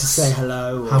Jesus. To say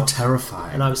hello. How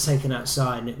terrifying. And I was taken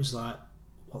outside and it was like,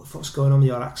 what the fuck's going on with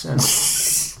your accent?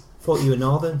 Thought you were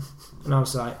northern. And I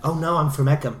was like, oh no, I'm from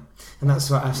Egham. And that's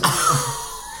what I was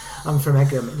like. I'm from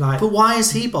Egham. Like, but why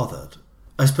is he bothered?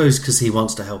 I suppose because he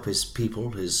wants to help his people,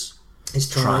 his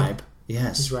tribe.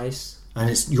 Yes, his race, and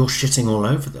you're shitting all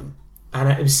over them, and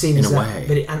it was seen in as a that, way.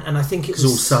 But and I think it was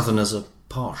all Southerners are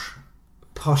posh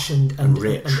and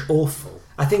rich and awful.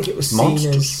 I think it was seen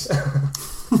as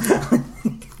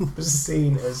it was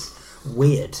seen as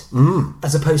weird,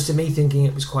 as opposed to me thinking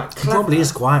it was quite clever. It probably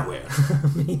is quite weird.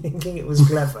 Me thinking it was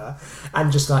clever and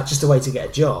just a way to get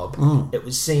a job. It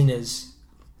was seen as.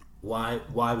 Why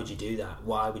would you do that?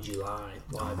 Why would you lie?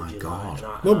 Why would you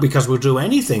lie? Well, because we'll do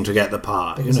anything to get the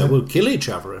part. We'll kill each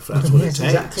other if that's what it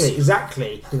takes.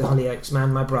 Exactly. The Hollyoaks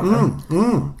man, my brother.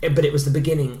 But it was the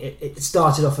beginning. It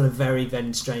started off on a very,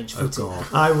 very strange footing. Oh,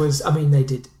 God. they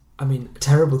did,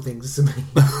 terrible things to me.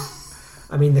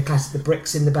 I mean, the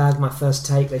bricks in the bag, my first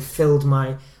take, they filled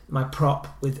my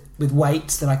prop with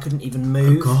weights that I couldn't even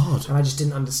move. Oh, God. And I just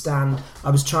didn't understand.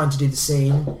 I was trying to do the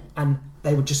scene, and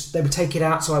they would take it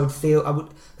out, so I would feel,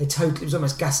 it was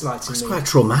almost gaslighting me. It's quite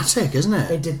traumatic, isn't it?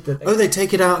 They did they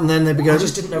take it out and then they go, I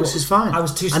just didn't know this is fine. I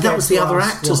was too scared. And that was the other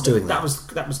actors doing that.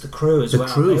 That was the crew as well.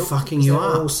 The crew fucking you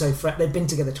up. Also, they'd been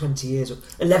together 20 years,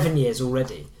 11 years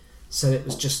already. So it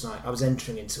was just like I was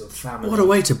entering into a family. What a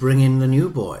way to bring in the new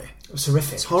boy. It was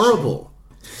horrific. It's horrible.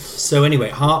 So anyway,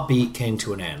 Heartbeat came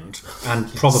to an end,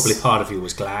 and probably part of you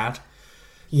was glad.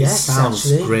 Yes, it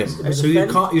sounds actually. grim. So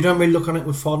you don't really look on it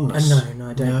with fondness. No,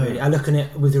 I don't really. I look on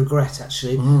it with regret,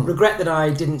 actually. Regret that I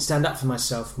didn't stand up for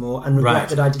myself more, and regret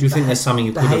that I didn't. Do you think there's something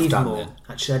you could have done more? then?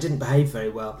 Actually, I didn't behave very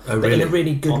well. Oh, but really? in a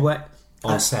really good way.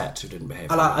 On set, you didn't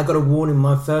behave. I got a warning.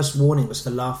 My first warning was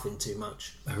for laughing too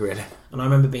much. Oh, really? And I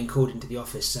remember being called into the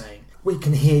office saying, "We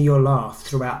can hear your laugh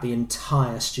throughout the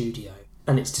entire studio,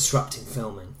 and it's disrupting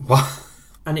filming." What?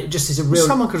 And it just is a real...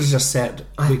 Someone could have just said,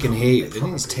 we can hear you. They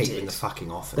didn't just take you in the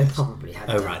fucking office. They probably had.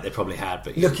 Oh, right, they probably had,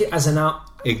 but look, as an out...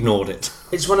 ignored it.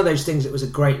 It's one of those things that was a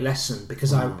great lesson,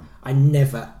 because I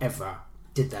never, ever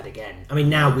did that again. I mean,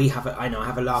 now I have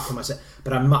a laugh on myself,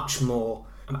 but I'm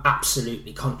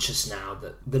absolutely conscious now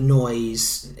that the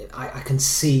noise, I can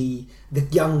see the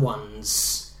young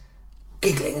ones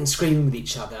giggling and screaming with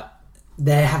each other.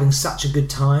 They're having such a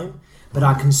good time. But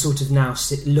I can sort of now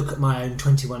look at my own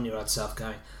 21-year-old self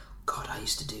going, God, I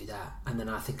used to do that. And then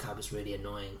I think I was really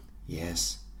annoying.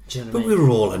 Yes. Do you know but what I mean? we were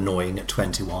all annoying at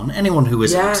 21. Anyone who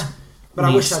isn't but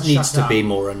I wish I'd needs shut to be up.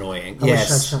 more annoying. I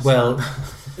wish I'd shut up.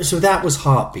 So that was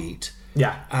Heartbeat.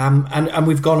 Yeah. And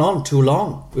we've gone on too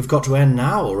long. We've got to end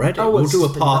now already. We'll do a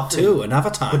part 2 another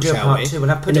time, we'll do shall a part we? 2. We'll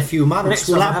have pudding. In a few months. Next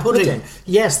we'll time have we'll have pudding. pudding.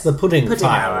 Yes, the pudding files.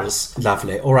 hours.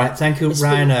 Lovely. All right, thank you,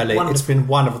 Ryan Early. It's been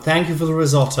wonderful. Thank you for the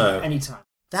risotto. Anytime.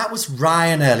 That was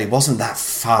Ryan Early. Wasn't that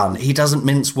fun? He doesn't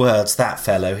mince words, that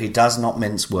fellow. He does not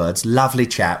mince words. Lovely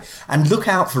chap. And look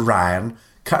out for Ryan,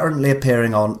 currently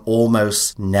appearing on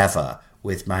Almost Never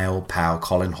with my old pal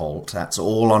Colin Holt. That's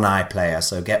all on iPlayer,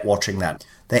 so get watching that.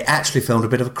 They actually filmed a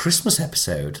bit of a Christmas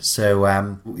episode,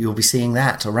 so you'll be seeing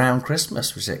that around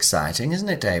Christmas, which is exciting, isn't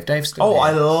it, Dave? Dave's still here.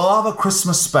 I love a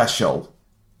Christmas special.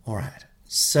 All right.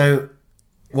 So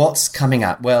what's coming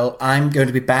up? Well, I'm going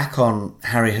to be back on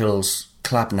Harry Hill's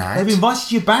Club Night. They've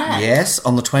invited you back? Yes,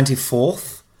 on the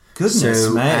 24th.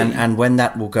 Goodness me. And when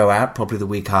that will go out, probably the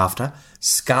week after.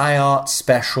 Sky Art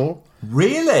Special.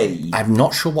 Really? I'm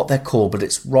not sure what they're called, but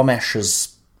it's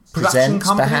Romesh's Production Presents,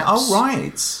 company? perhaps. Oh,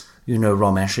 right. You know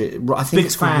Romesh. I think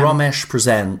it's called Romesh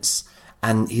Presents.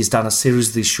 And he's done a series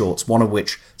of these shorts, one of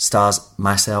which stars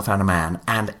myself and a man,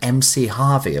 and MC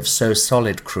Harvey of So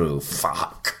Solid Crew.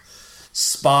 Fuck.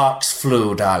 Sparks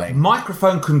flew, darling.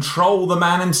 Microphone control the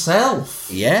man himself.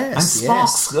 Yes. And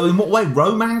sparks, in what way?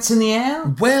 Romance in the air?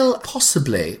 Well,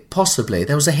 possibly.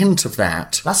 There was a hint of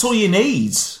that. That's all you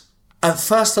need. At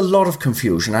first, a lot of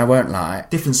confusion, I won't lie.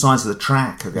 Different sides of the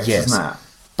track, I guess, isn't it?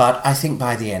 But I think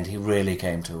by the end, he really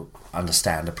came to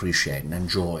understand, appreciate, and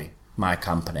enjoy my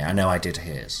company. I know I did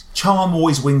his. Charm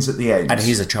always wins at the end. And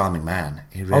he's a charming man.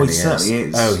 He really he certainly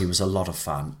is. Oh, he was a lot of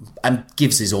fun. And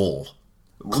gives his all.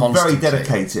 Constantly. Very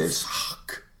dedicated.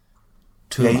 Fuck.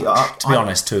 Too much. To be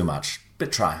honest, too much.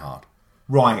 Bit try hard.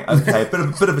 Right, okay.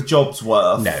 bit of a job's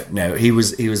worth. No, he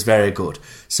was very good.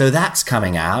 So that's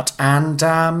coming out. And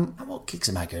what gigs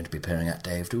am I going to be appearing at,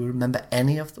 Dave? Do we remember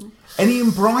any of them? Any in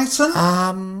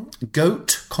Brighton?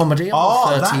 Goat Comedy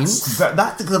on the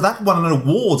 13th. That won an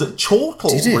award at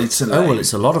Chortle recently. Oh, well,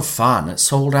 it's a lot of fun. It's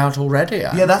sold out already.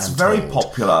 Yeah, that's very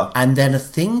popular. And then a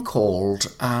thing called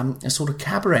a sort of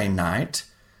cabaret night.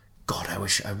 God, I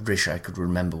wish I could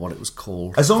remember what it was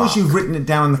called. As long as you've written it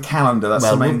down on the calendar, that's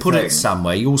the main thing. We'll put it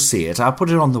somewhere. You'll see it. I'll put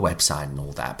it on the website and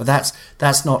all that. But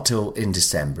that's not till in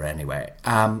December anyway.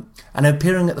 And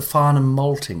appearing at the Farnham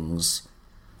Maltings.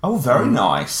 Oh, very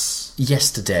nice.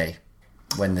 Yesterday,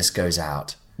 when this goes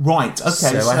out. Right, okay.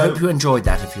 So I hope you enjoyed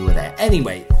that if you were there.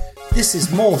 Anyway, this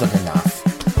is more than enough.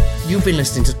 You've been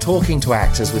listening to Talking to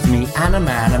Actors with me, Anna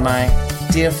Mann, and my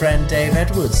dear friend Dave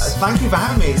Edwards. Thank you for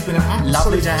having me. It's been an absolute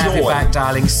lovely to have you back,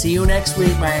 darling. See you next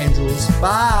week, my angels.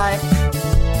 Bye.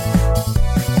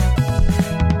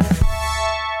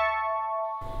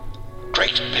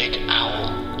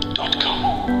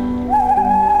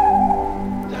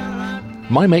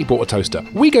 My mate bought a toaster.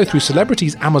 We go through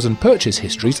celebrities' Amazon purchase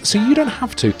histories so you don't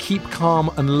have to. Keep calm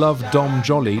and love Dom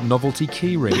Jolly novelty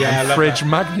keyring and fridge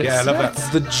magnets. Yeah, I love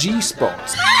that. The G-spot.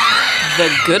 The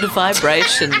Good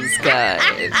Vibrations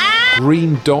Guide.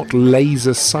 Green dot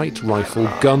laser sight rifle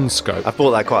gun scope. I've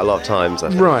bought that quite a lot of times, I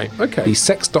think. Right, okay. The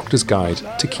Sex Doctor's Guide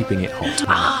to Keeping It Hot.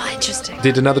 Ah, interesting.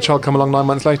 Did another child come along 9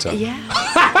 months later? Yeah.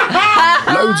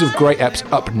 Loads of great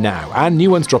eps up now, and new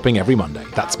ones dropping every Monday.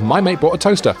 That's My Mate Bought a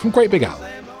Toaster from Great Big Al.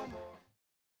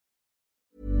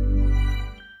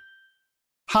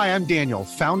 Hi, I'm Daniel,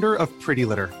 founder of Pretty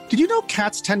Litter. Did you know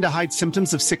cats tend to hide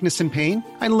symptoms of sickness and pain?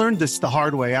 I learned this the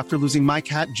hard way after losing my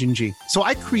cat, Gingy. So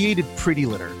I created Pretty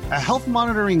Litter, a health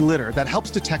monitoring litter that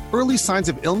helps detect early signs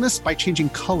of illness by changing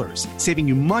colors, saving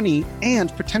you money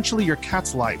and potentially your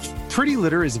cat's life. Pretty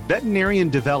Litter is veterinarian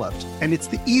developed, and it's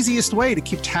the easiest way to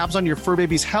keep tabs on your fur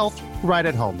baby's health right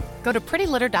at home. Go to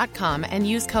prettylitter.com and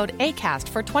use code ACAST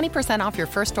for 20% off your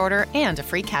first order and a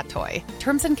free cat toy.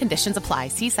 Terms and conditions apply.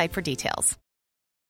 See site for details.